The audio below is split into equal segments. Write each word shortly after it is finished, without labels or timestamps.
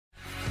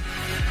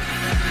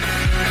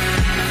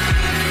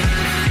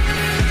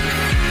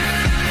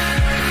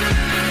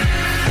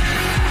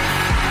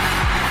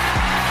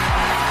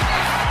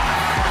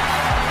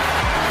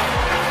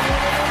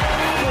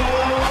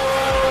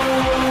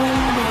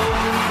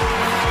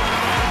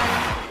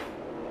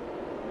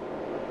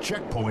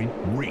Checkpoint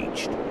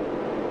reached.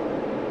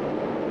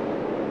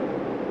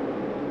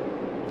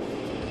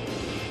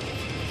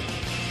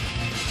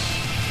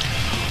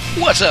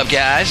 What's up,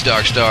 guys?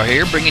 DarkStar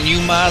here, bringing you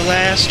my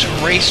last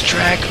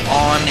racetrack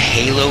on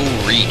Halo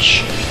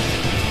Reach.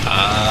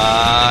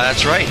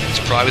 That's right,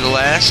 it's probably the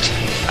last.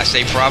 I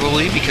say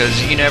probably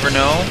because you never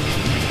know.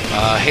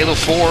 Halo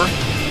 4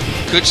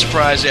 could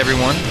surprise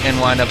everyone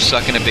and wind up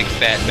sucking a big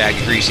fat bag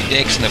of greasy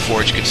dicks, and the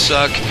Forge could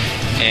suck,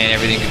 and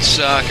everything could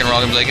suck, and we're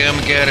all gonna be like, oh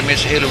my god, I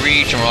miss Halo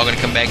Reach, and we're all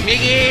gonna come back,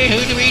 nigga,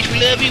 Halo Reach, we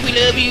love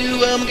you,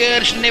 oh my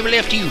god, I should have never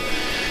left you.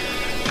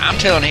 I'm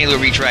telling Halo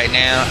Reach right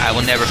now, I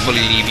will never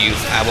fully leave you.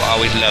 I will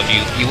always love you.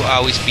 You will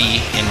always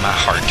be in my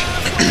heart.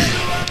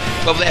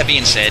 But with that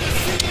being said,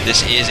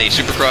 this is a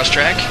Supercross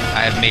track.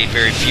 I have made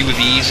very few of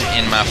these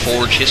in my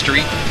Forge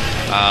history.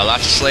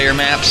 Lots of Slayer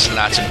maps,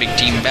 lots of big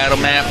team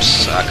battle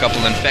maps, a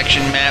couple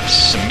infection maps,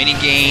 some mini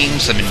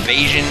games, some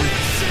invasion.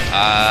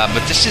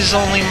 But this is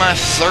only my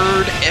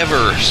third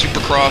ever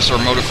Supercross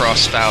or motocross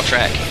style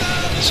track.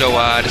 So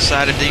I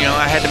decided that,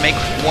 I had to make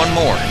one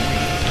more.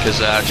 Because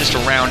just to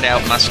round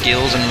out my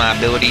skills and my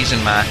abilities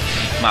and my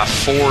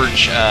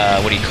Forge,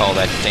 what do you call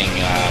that thing?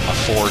 My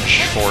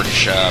Forge,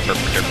 what's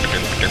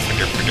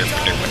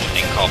the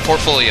thing called?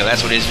 Portfolio,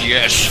 that's what it is.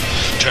 Yes,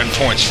 10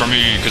 points for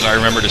me, because I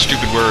remembered a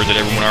stupid word that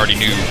everyone already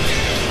knew.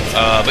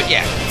 But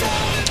yeah.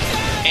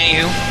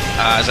 Anywho,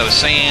 as I was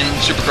saying,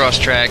 Supercross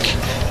track.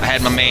 I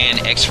had my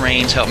man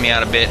X-Rains help me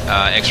out a bit.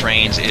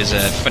 X-Rains is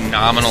a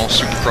phenomenal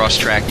Supercross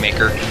track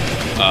maker.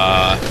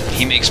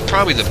 He makes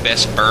probably the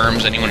best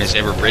berms anyone has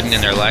ever ridden in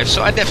their life,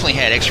 so I definitely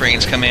had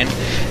X-Rains come in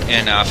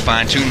and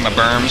fine-tune my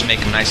berms, make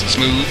them nice and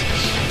smooth.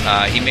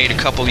 He made a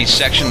couple of these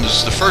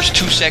sections. The first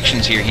two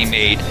sections here he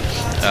made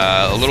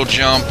a little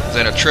jump,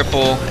 then a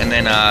triple, and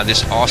then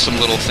this awesome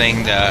little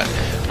thing that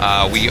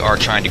we are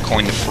trying to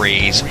coin the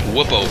phrase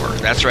whoop over.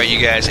 That's right, you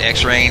guys,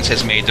 X-Rains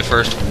has made the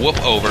first whoop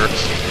over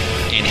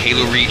in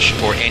Halo Reach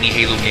or any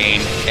Halo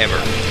game ever.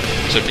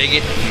 So dig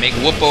it, make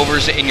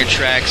whoop-overs in your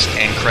tracks,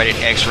 and credit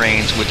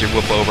X-Rains with your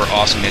whoop-over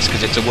awesomeness,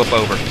 because it's a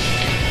whoop-over.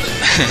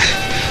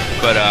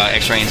 But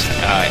X-Rains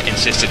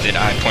insisted that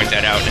I point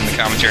that out in the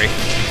commentary.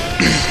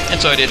 And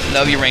so I did.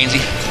 Love you, Rainsy.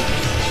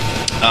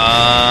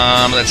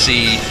 Let's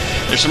see.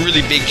 There's some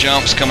really big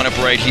jumps coming up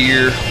right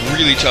here.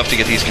 Really tough to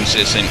get these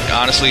consistent.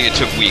 Honestly, it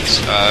took weeks.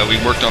 We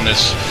worked on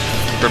this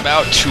for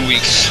about 2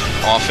 weeks,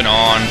 off and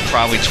on.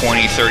 Probably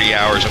 20, 30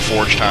 hours of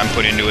Forge time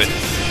put into it.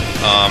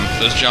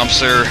 Those jumps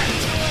are...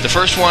 The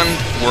first one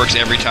works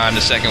every time. The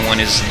second one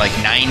is like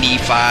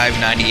 95,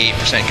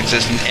 98%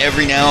 consistent.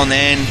 Every now and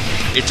then,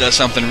 it does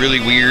something really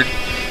weird.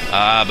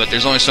 But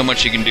there's only so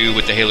much you can do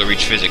with the Halo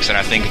Reach physics, and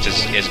I think it's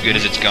as good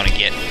as it's going to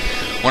get.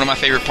 One of my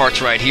favorite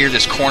parts right here,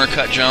 this corner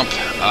cut jump.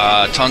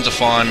 Tons of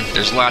fun.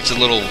 There's lots of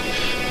little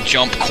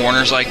jump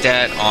corners like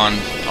that on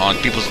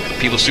people's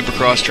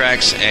Supercross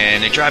tracks,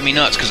 and they drive me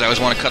nuts because I always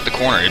want to cut the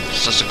corner.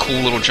 It's just a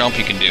cool little jump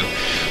you can do,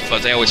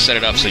 but they always set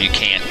it up so you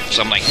can't.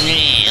 So I'm like,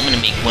 I'm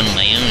gonna make one of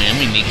my own. I'm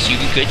gonna make so you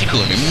can cut the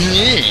corner.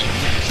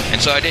 And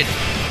so I did.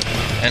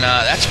 And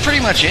that's pretty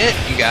much it,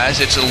 you guys.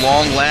 It's a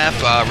long lap,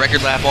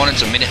 record lap on it.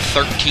 It's a minute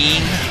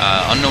 13.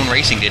 Unknown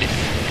Racing did it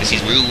because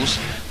he's rules.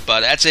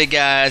 But that's it,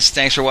 guys.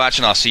 Thanks for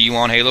watching. I'll see you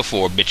on Halo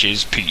 4,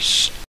 bitches.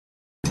 Peace.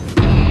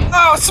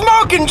 Oh,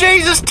 smoking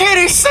Jesus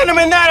titty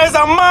cinnamon, that is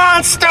a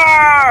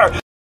monster!